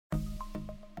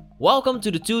Welcome to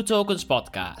the Two Tokens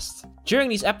podcast. During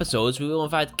these episodes, we will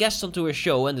invite guests onto our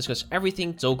show and discuss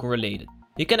everything token related.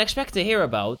 You can expect to hear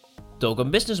about token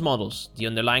business models, the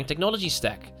underlying technology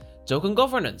stack, token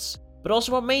governance, but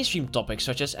also more mainstream topics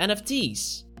such as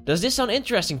NFTs. Does this sound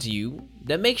interesting to you?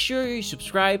 Then make sure you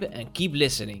subscribe and keep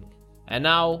listening. And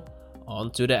now, on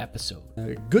to the episode.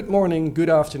 Good morning, good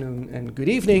afternoon, and good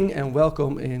evening, and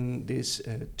welcome in this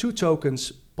Two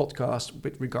Tokens podcast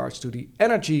with regards to the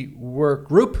energy work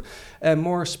group. And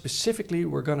more specifically,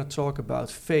 we're going to talk about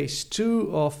phase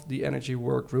 2 of the energy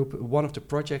work group, one of the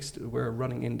projects that we're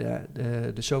running in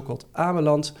the so-called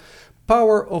Ameland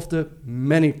Power of the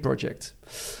Many project.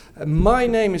 My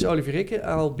name is Olivier Rikke.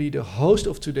 I'll be the host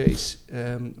of today's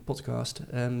podcast.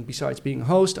 And besides being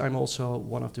host, I'm also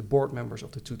one of the board members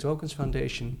of the Two Tokens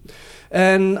Foundation.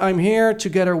 And I'm here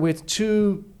together with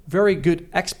two very good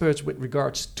experts with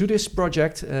regards to this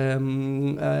project.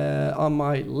 On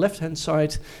my left-hand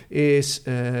side is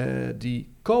the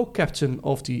co-captain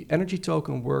of the Energy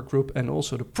Token Work Group and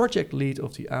also the project lead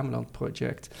of the Ameland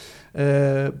project,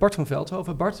 Bart van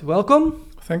Veldhoven. Bart, welcome.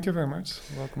 Thank you very much.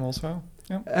 Welcome also.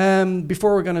 Yeah.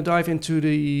 Before we're going to dive into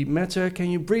the matter, can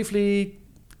you briefly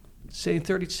say in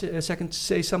 30 seconds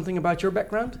say something about your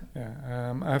background?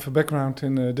 Yeah, I have a background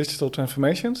in digital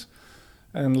transformations.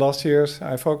 And last year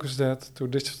I focused that to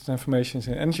digital transformations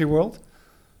in energy world,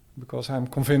 because I'm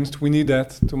convinced we need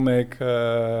that to make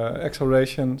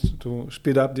acceleration, to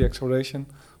speed up the acceleration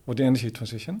of the energy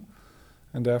transition.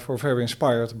 And therefore very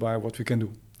inspired by what we can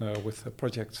do with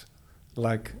projects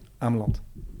like Ameland.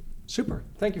 Super,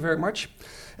 thank you very much.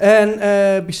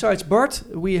 And besides Bart,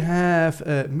 we have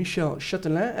Michel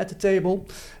Chatelain at the table.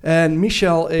 And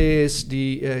Michel is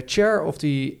the chair of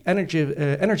the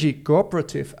energy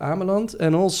cooperative Ameland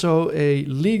and also a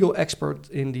legal expert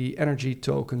in the energy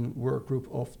token work group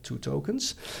of Two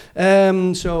Tokens.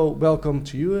 So welcome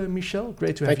to you, Michel.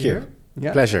 Great to have you here.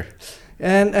 Yeah. Pleasure.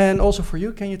 And also for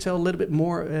you, can you tell a little bit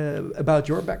more about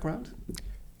your background?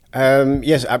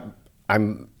 Yes,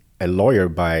 I'm a lawyer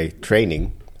by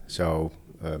training, so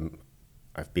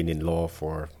I've been in law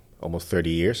for almost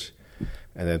 30 years,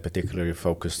 and then particularly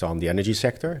focused on the energy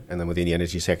sector. And then within the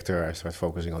energy sector, I started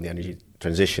focusing on the energy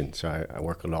transition. So I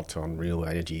work a lot on real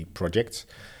energy projects,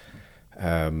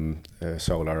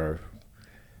 solar,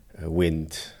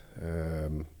 wind,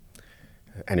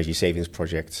 energy savings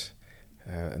projects,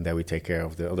 and then we take care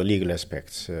of the legal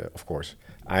aspects, of course.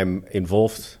 I'm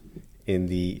involved in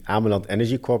the Ameland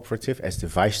Energy Cooperative as the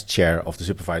vice chair of the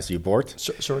supervisory board.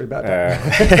 Sorry about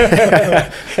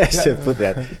that.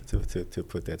 to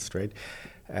put that straight.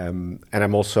 And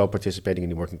I'm also participating in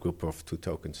the working group of Two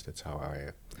Tokens. That's how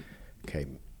I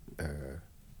came,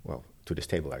 to this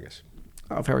table, I guess.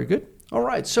 Oh, very good. All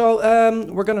right. So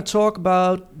we're going to talk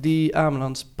about the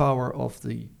Ameland's Power of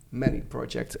the Many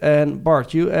project. And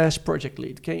Bart, you as project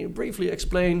lead, can you briefly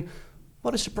explain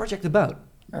what is the project about?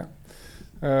 Yeah.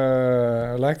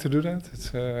 I like to do that.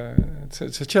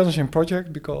 It's a challenging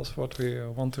project because what we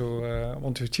want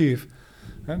to achieve,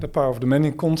 the power of the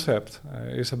many concept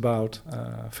is about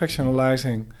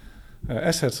fractionalizing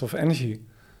assets of energy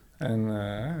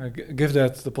and give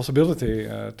that the possibility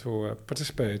to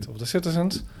participate of the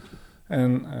citizens,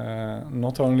 and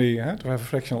not only to have a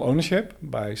fractional ownership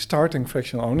by starting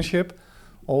fractional ownership,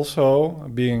 also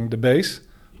being the base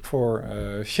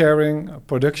for sharing,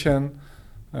 production,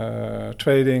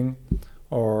 trading,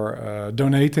 or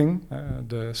donating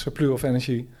the surplus of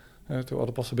energy to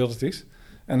other possibilities.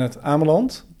 And at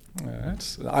Ameland,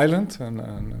 it's an island, and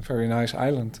a very nice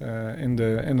island in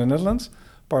the Netherlands,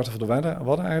 part of the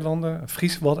Waddeneilanden,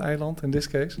 Fries Waddeneiland in this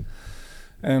case.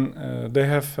 And they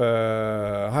have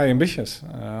high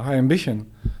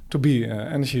ambition to be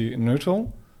energy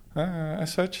neutral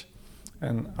as such.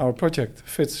 And our project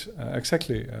fits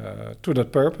exactly to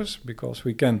that purpose, because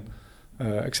we can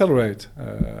accelerate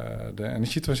the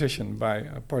energy transition by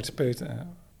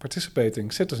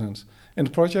participating citizens in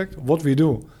the project. What we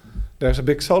do, there's a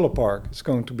big solar park. It's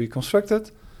going to be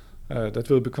constructed. That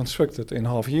will be constructed in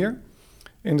half a year.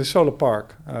 In the solar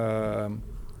park,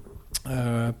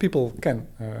 people can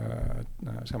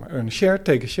earn a share,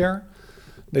 take a share.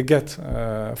 They get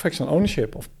fractional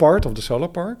ownership of part of the solar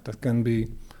park. That can be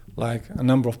like a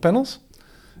number of panels.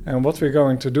 And what we're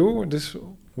going to do, this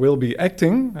will be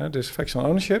acting, this fractional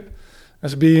ownership,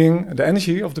 as being the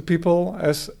energy of the people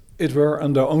as it were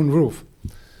on their own roof.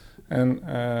 And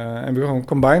we're going to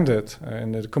combine that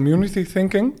in the community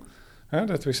thinking,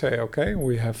 that we say, okay,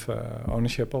 we have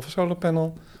ownership of a solar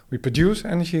panel, we produce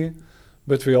energy,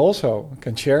 but we also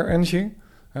can share energy.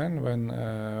 And when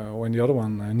the other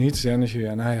one needs the energy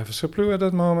and I have a surplus at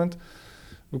that moment,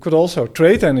 we could also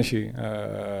trade energy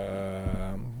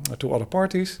to other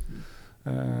parties.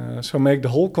 So make the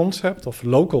whole concept of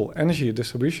local energy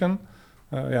distribution,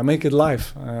 make it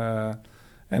live.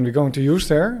 And we're going to use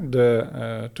there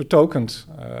the two tokens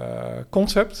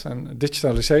concept and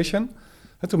digitalization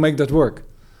to make that work.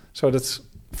 So that's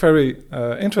very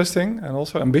interesting and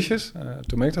also ambitious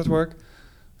to make that work.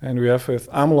 And we have with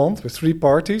Ameland, with 3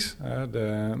 parties,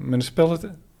 the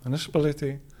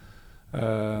municipality,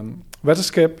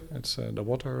 Weatherskip, it's the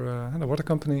water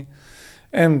company,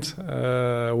 and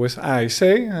with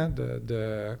AEC,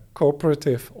 the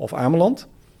cooperative of Ameland.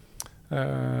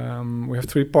 We have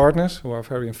 3 partners who are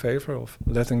very in favor of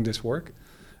letting this work,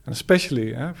 and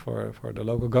especially for the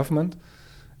local government.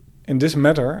 In this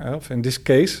matter, in this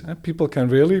case, people can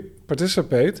really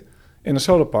participate in a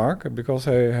solar park because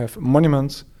they have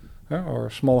monuments or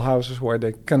small houses where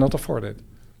they cannot afford it.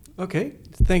 Okay,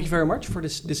 thank you very much for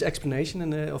this explanation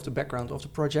and of the background of the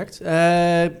project.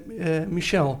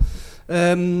 Michel,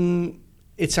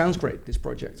 it sounds great, this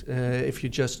project, if you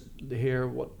just hear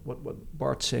what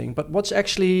Bart's saying. But what's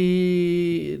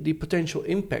actually the potential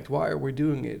impact? Why are we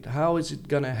doing it? How is it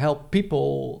going to help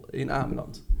people in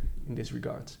Ameland in this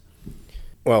regard?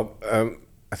 Well,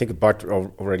 I think Bart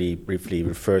already briefly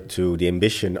referred to the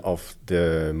ambition of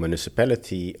the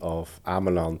municipality of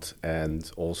Ameland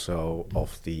and also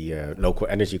of the local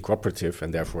energy cooperative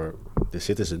and therefore the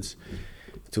citizens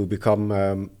to become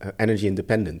energy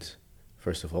independent,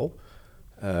 first of all,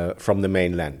 from the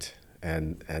mainland.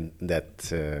 And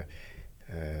that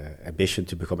ambition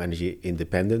to become energy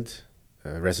independent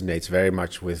resonates very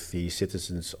much with the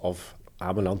citizens of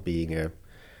Ameland, being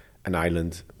an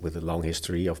island with a long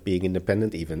history of being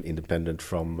independent, even independent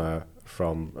from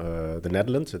the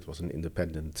Netherlands. It was an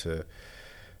independent,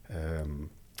 an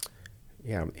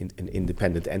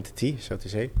independent entity, so to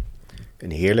say.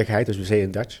 Een heerlijkheid, as we say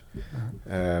in Dutch.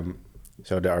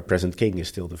 So our present king is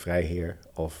still the vrijheer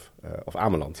of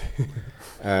Ameland.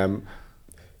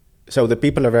 So the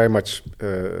people are very much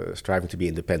striving to be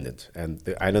independent, and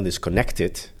the island is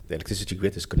connected. The electricity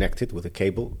grid is connected with a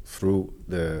cable through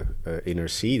the inner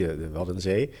sea, the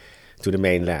Waddenzee, to the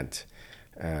mainland.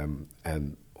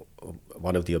 And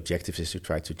one of the objectives is to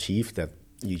try to achieve that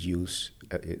you use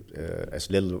as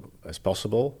little as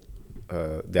possible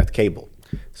that cable,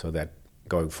 so that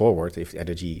going forward, if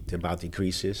energy demand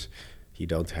increases, you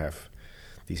don't have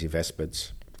these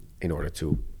investments in order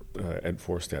to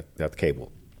enforce that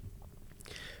cable.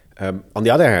 On the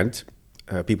other hand,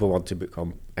 people want to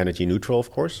become energy neutral,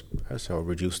 of course, so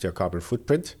reduce their carbon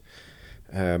footprint.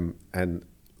 And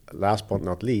last but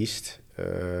not least,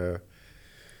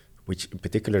 which in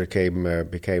particular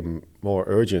became more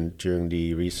urgent during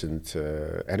the recent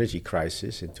energy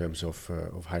crisis in terms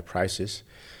of high prices,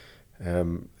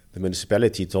 the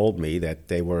municipality told me that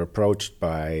they were approached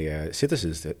by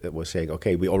citizens that were saying,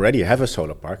 okay, we already have a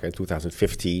solar park. In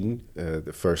 2015,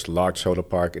 the first large solar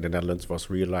park in the Netherlands was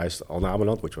realized on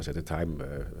Ameland, which was at the time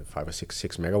 5 or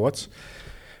 6 megawatts.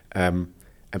 And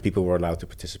people were allowed to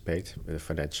participate with a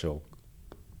financial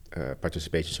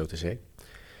participation, so to say.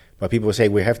 But people were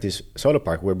saying, we have this solar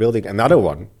park, we're building another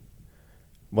one.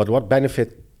 But what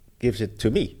benefit gives it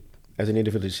to me as an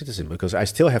individual citizen? Because I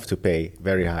still have to pay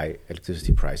very high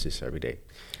electricity prices every day.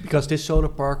 Because this solar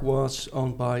park was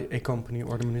owned by a company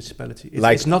or the municipality.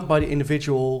 It's not by the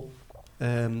individual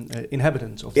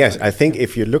inhabitants of the Yes, island. I think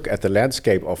if you look at the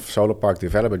landscape of solar park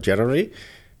development generally,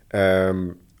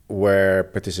 where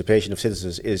participation of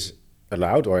citizens is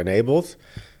allowed or enabled,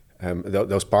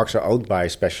 those parks are owned by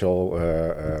special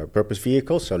purpose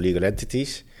vehicles, so legal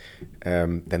entities.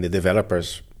 Then the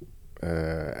developers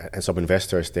and some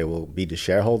investors, they will be the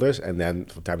shareholders, and then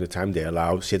from time to time they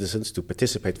allow citizens to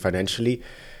participate financially,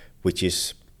 which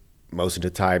is most of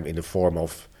the time in the form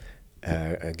of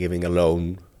giving a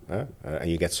loan,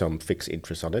 and you get some fixed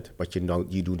interest on it, but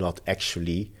you do not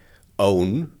actually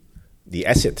own the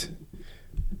asset.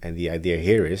 And the idea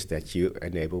here is that you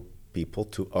enable people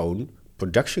to own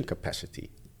production capacity.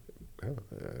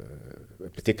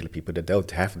 Particular people that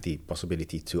don't have the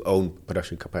possibility to own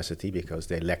production capacity because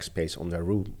they lack space on their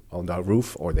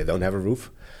roof, or they don't have a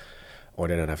roof, or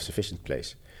they don't have sufficient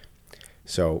place.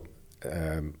 So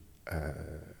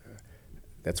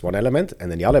that's one element,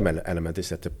 and then the other element is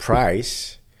that the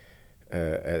price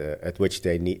at which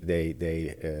they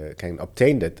can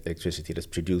obtain that electricity that's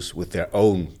produced with their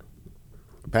own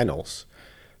panels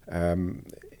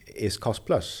is cost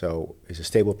plus, so it's a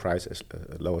stable price as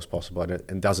low as possible,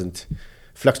 and doesn't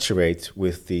fluctuate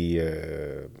with the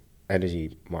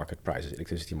energy market prices,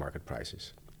 electricity market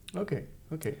prices. Okay.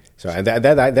 So and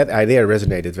that idea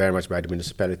resonated very much by the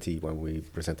municipality when we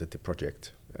presented the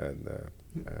project, and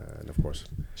of course.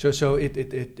 So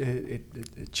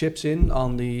it chips in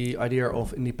on the idea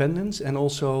of independence and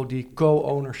also the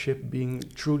co-ownership, being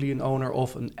truly an owner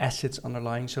of an asset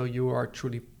underlying. So you are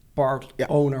truly part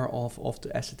owner of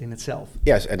the asset in itself.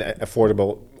 Yes, and obtaining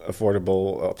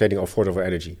affordable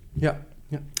energy. Yeah.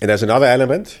 And there's another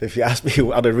element. If you ask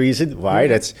me other reason why,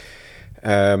 that's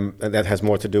and that has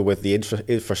more to do with the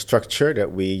infrastructure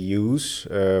that we use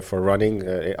for running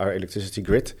our electricity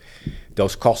grid.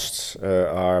 Those costs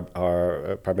are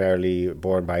primarily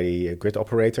borne by the grid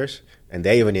operators, and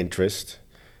they have an interest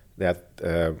that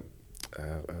the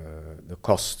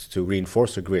cost to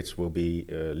reinforce the grids will be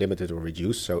limited or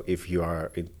reduced. So if you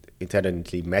are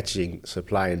intelligently matching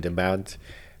supply and demand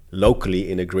locally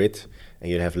in a grid,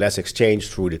 and you have less exchange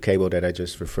through the cable that I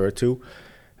just referred to,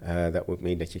 that would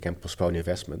mean that you can postpone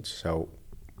investments. So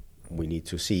we need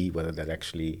to see whether that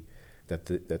actually that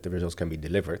the results can be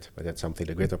delivered. But that's something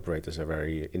the grid operators are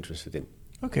very interested in.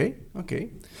 Okay.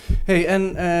 Hey,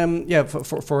 and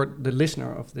for the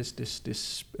listener of this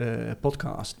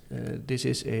podcast, this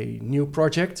is a new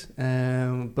project,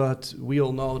 but we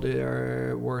all know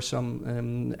there were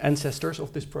some ancestors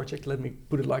of this project. Let me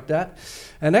put it like that.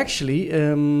 And actually,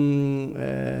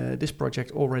 this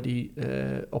project already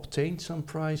obtained some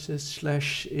prizes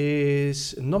 /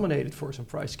 is nominated for some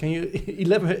prizes. Can you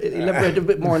elaborate a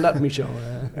bit more on that, Michel?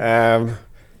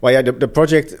 Well, yeah, the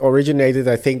project originated,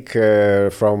 I think,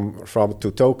 from Two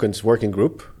Tokens working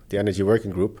group, the energy working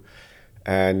group.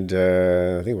 And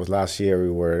I think it was last year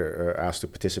we were asked to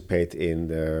participate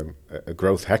in a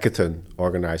growth hackathon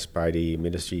organized by the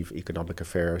Ministry of Economic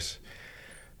Affairs,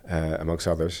 amongst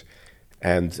others.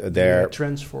 And the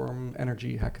Transform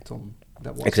Energy Hackathon.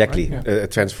 That was, exactly, right? Yeah. A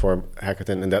Transform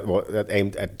Hackathon, and that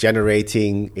aimed at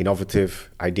generating innovative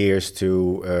ideas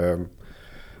to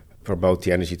promote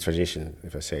the energy transition,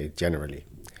 if I say generally.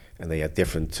 And they had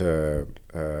different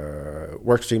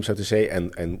work streams, so to say,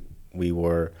 and we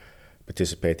were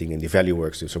participating in the value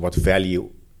work stream. So what value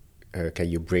can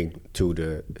you bring to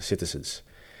the citizens?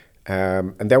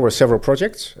 And there were several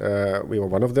projects. We were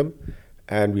one of them.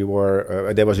 And we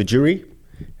were there was a jury,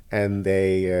 and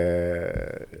they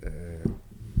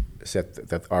said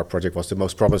that our project was the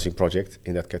most promising project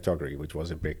in that category, which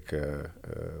was a big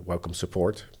welcome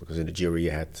support, because in the jury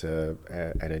you had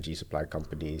energy supply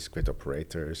companies, grid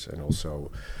operators, and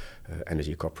also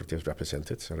energy cooperatives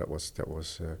represented. So that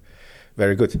was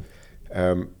very good.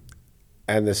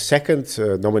 And the second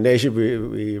nomination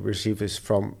we received is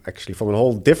from a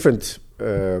whole different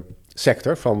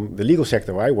sector, from the legal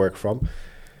sector where I work from,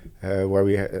 where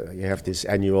you have this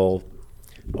annual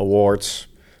awards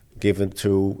given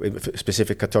to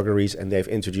specific categories, and they've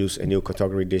introduced a new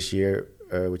category this year,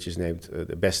 which is named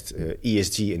the Best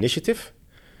ESG Initiative.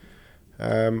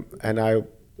 And I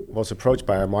was approached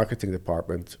by our marketing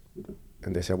department,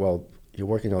 and they said, well, you're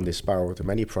working on this Power to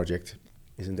Many project.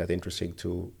 Isn't that interesting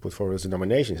to put forward as a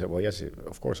nomination? I said, well, yes,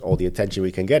 of course, all the attention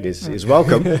we can get is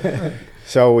welcome.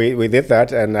 So we did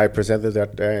that, and I presented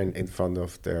that there in front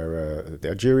of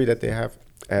their jury that they have.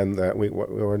 And we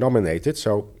were nominated.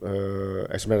 So,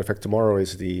 as a matter of fact, tomorrow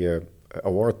is the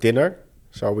award dinner.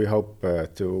 So we hope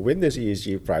to win this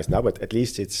ESG prize now. But at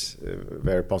least it's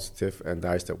very positive and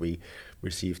nice that we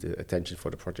received the attention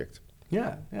for the project.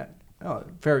 Yeah. Oh,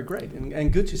 very great,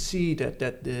 and good to see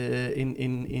that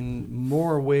in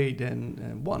more way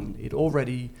than one, it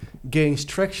already gains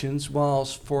tractions.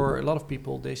 Whilst for a lot of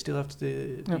people, they still have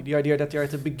the idea that they're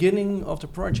at the beginning of the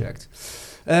project.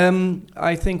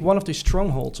 I think one of the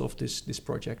strongholds of this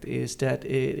project is that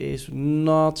it is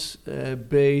not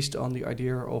based on the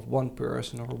idea of one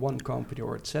person or one company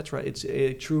or etc. It's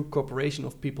a true cooperation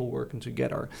of people working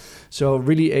together. So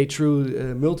really a true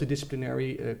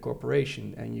multidisciplinary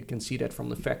corporation, and you can see that from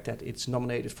the fact that it's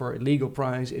nominated for a legal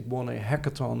prize. It won a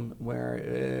hackathon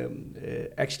where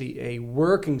actually a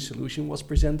working solution was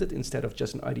presented instead of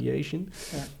just an ideation.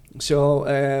 Yeah.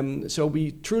 So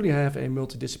we truly have a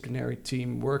multidisciplinary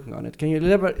team working on it. Can you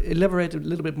elaborate a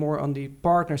little bit more on the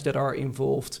partners that are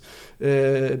involved,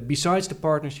 besides the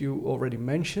partners you already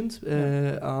mentioned,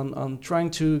 on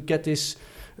trying to get this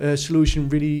solution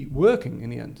really working in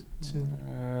the end?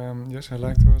 Yes, I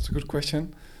like that. It's a good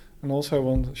question. And also I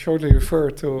want to shortly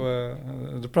refer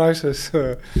to the prizes,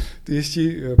 the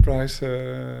ESG prize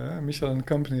Michel and the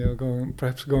company are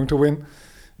perhaps going to win.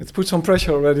 It puts some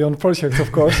pressure already on the project,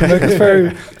 of course, to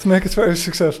make it very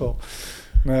successful.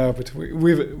 No, but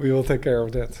we will take care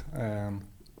of that.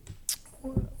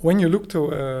 When you look to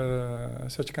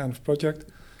such a kind of project,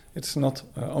 it's not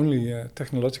only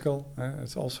technological.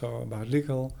 It's also about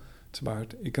legal. it's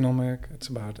about economic, it's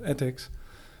about ethics.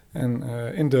 And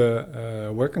in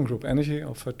the working group energy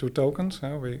of two tokens,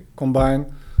 we combine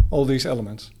all these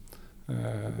elements.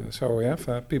 So we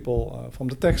have people from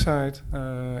the tech side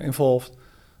involved,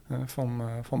 from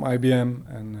IBM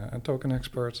and token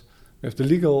experts. We have the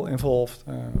legal involved,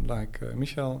 like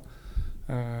Michel.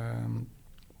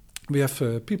 We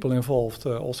have people involved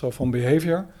also from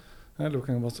behavior,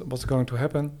 looking what's going to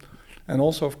happen. And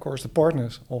also, of course, the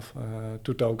partners of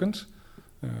two tokens,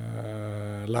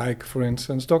 like, for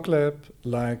instance, DocLab,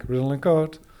 like Riddle and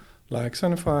Code, like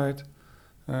Sonified.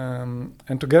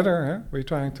 And together, we're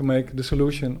trying to make the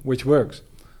solution which works.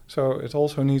 So it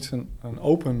also needs an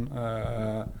open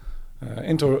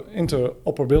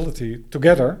interoperability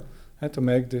together to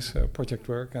make this project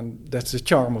work, and that's the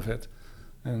charm of it.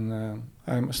 And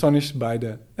I'm astonished by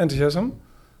the enthusiasm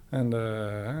and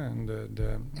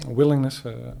the willingness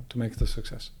to make it a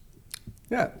success.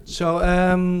 Yeah, so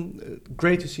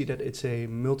great to see that it's a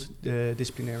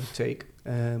multidisciplinary take.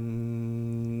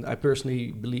 I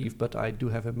personally believe, but I do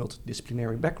have a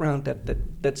multidisciplinary background,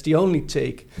 that's the only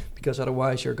take, because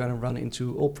otherwise you're going to run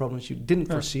into all problems you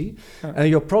didn't foresee.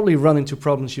 You'll probably run into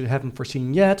problems you haven't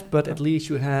foreseen yet, but at least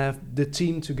you have the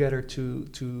team together to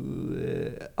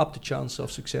up the chance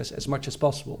of success as much as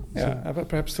possible. Yeah, but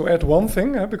perhaps to add one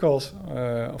thing, because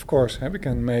of course we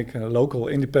can make a local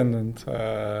independent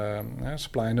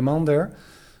supply and demand there,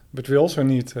 but we also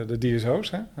need the DSOs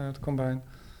to combine.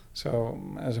 So,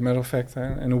 as a matter of fact,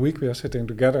 in a week we are sitting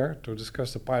together to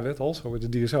discuss the pilot also with the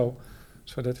DSO,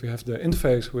 so that we have the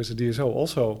interface with the DSO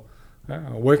also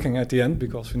working at the end,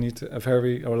 because we need a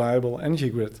very reliable energy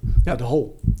grid at the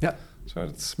whole. Yeah. So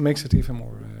it makes it even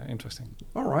more interesting.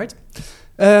 All right.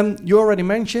 You already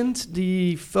mentioned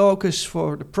the focus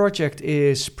for the project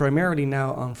is primarily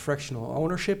now on fractional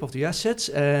ownership of the assets,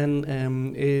 and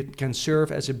it can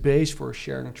serve as a base for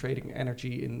sharing and trading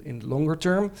energy in the longer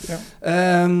term. Yeah.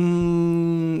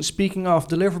 Speaking of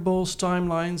deliverables,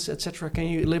 timelines, etc., can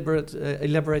you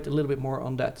elaborate a little bit more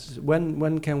on that?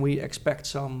 When can we expect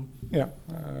some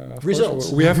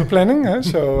results? We have a planning,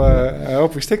 so I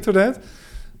hope we stick to that.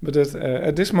 But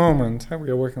at this moment, we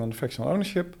are working on the fractional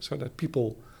ownership so that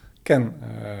people can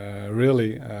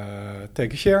really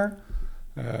take a share,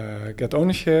 get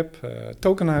ownership,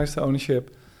 tokenize the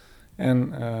ownership.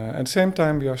 And at the same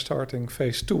time, we are starting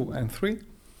phase 2 and 3.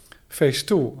 Phase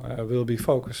 2 will be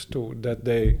focused to that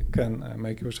they can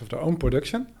make use of their own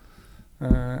production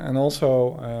and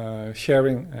also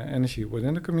sharing energy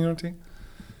within the community.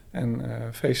 And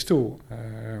phase 2,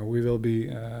 we will be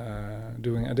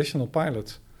doing additional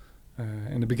pilots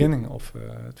in the beginning of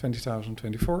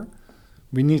 2024.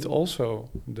 We need also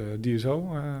the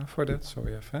DSO for that, so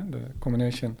we have the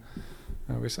combination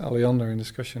with Alejandro in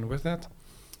discussion with that.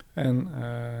 And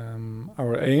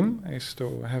our aim is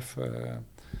to have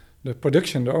the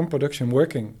own production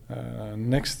working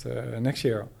next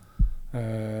year,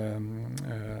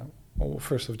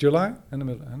 1st of July, in the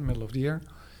middle of the year.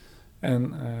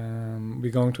 And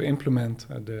we're going to implement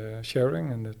the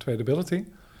sharing and the tradability.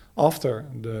 After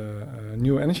the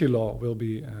new energy law will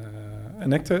be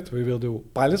enacted, we will do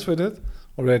pilots with it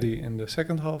already in the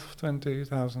second half of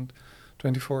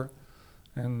 2024.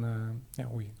 And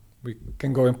we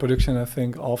can go in production, I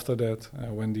think, after that,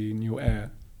 when the new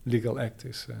legal act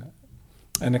is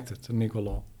enacted, the legal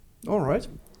law. All right.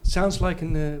 Sounds like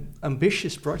an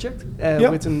ambitious project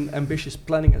with an ambitious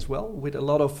planning as well, with a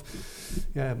lot of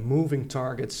moving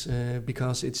targets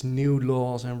because it's new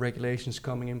laws and regulations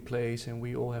coming in place, and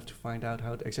we all have to find out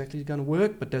how it exactly is going to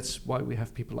work. But that's why we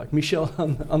have people like Michel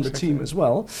on the team as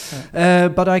well. Yeah.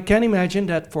 But I can imagine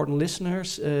that for the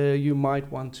listeners, you might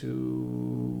want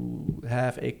to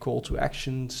have a call to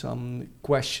action, some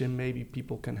question, maybe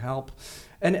people can help.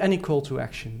 And any call to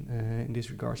action in this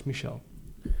regards, Michel?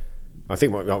 I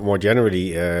think more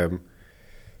generally,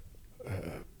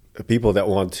 people that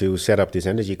want to set up these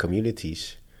energy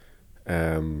communities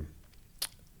and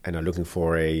are looking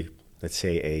for a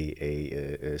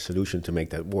solution to make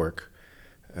that work,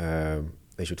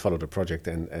 they should follow the project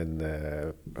and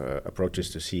approach us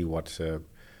to see what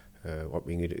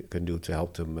we can do to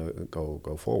help them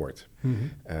go forward.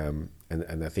 Mm-hmm.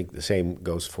 And I think the same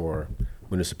goes for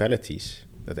municipalities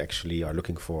that actually are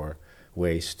looking for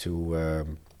ways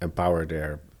to empower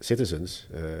their citizens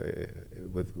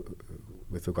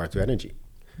with regard to energy.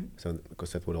 So,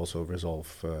 because that would also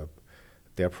resolve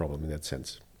their problem in that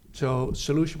sense. So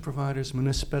solution providers,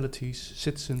 municipalities,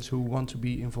 citizens who want to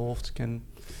be involved can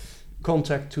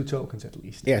contact Two Tokens at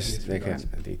least. Yes, they can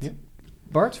indeed. Yeah.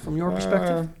 Bart, from your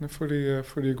perspective? I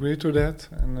fully agree to that.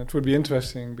 And it would be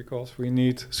interesting because we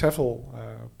need several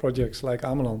projects like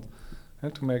Ameland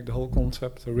to make the whole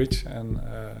concept rich and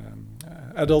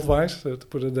adult-wise, to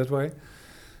put it that way.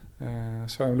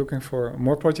 So I'm looking for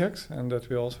more projects, and that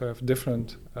we also have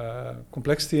different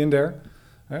complexity in there.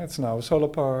 It's now a solar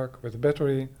park with a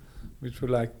battery, which would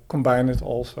like combine it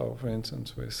also, for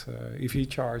instance, with EV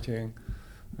charging,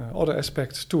 other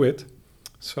aspects to it.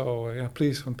 So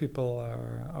please, when people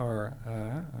are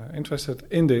interested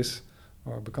in this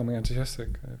or becoming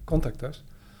enthusiastic, contact us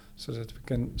so that we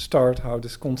can start how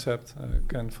this concept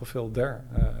can fulfill their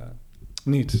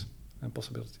needs and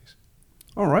possibilities.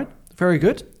 All right, very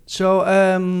good. So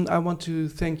I want to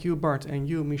thank you, Bart, and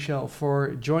you, Michel,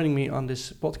 for joining me on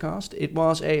this podcast. It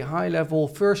was a high-level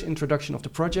first introduction of the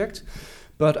project,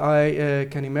 but I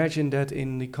can imagine that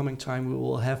in the coming time we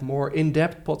will have more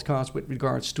in-depth podcasts with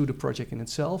regards to the project in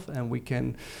itself, and we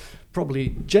can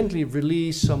probably gently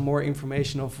release some more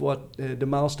information of what the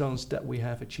milestones that we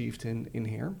have achieved in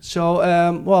here. So,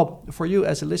 well, for you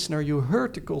as a listener, you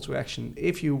heard the call to action.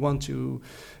 If you want to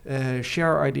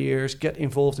share ideas, get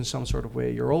involved in some sort of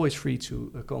way, you're always free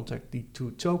to contact the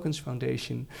Two Tokens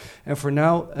Foundation. And for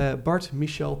now, Bart,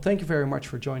 Michel, thank you very much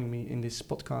for joining me in this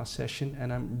podcast session.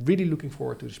 And I'm really looking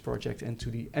forward to this project and to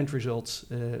the end results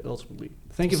ultimately.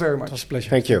 Thank you very much. It was a pleasure.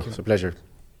 Thank you. It's a pleasure.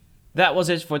 That was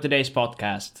it for today's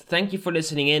podcast. Thank you for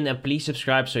listening in, and please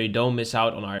subscribe so you don't miss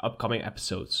out on our upcoming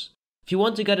episodes. If you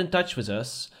want to get in touch with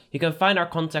us, you can find our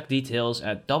contact details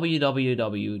at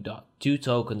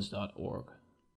www.twotokens.org.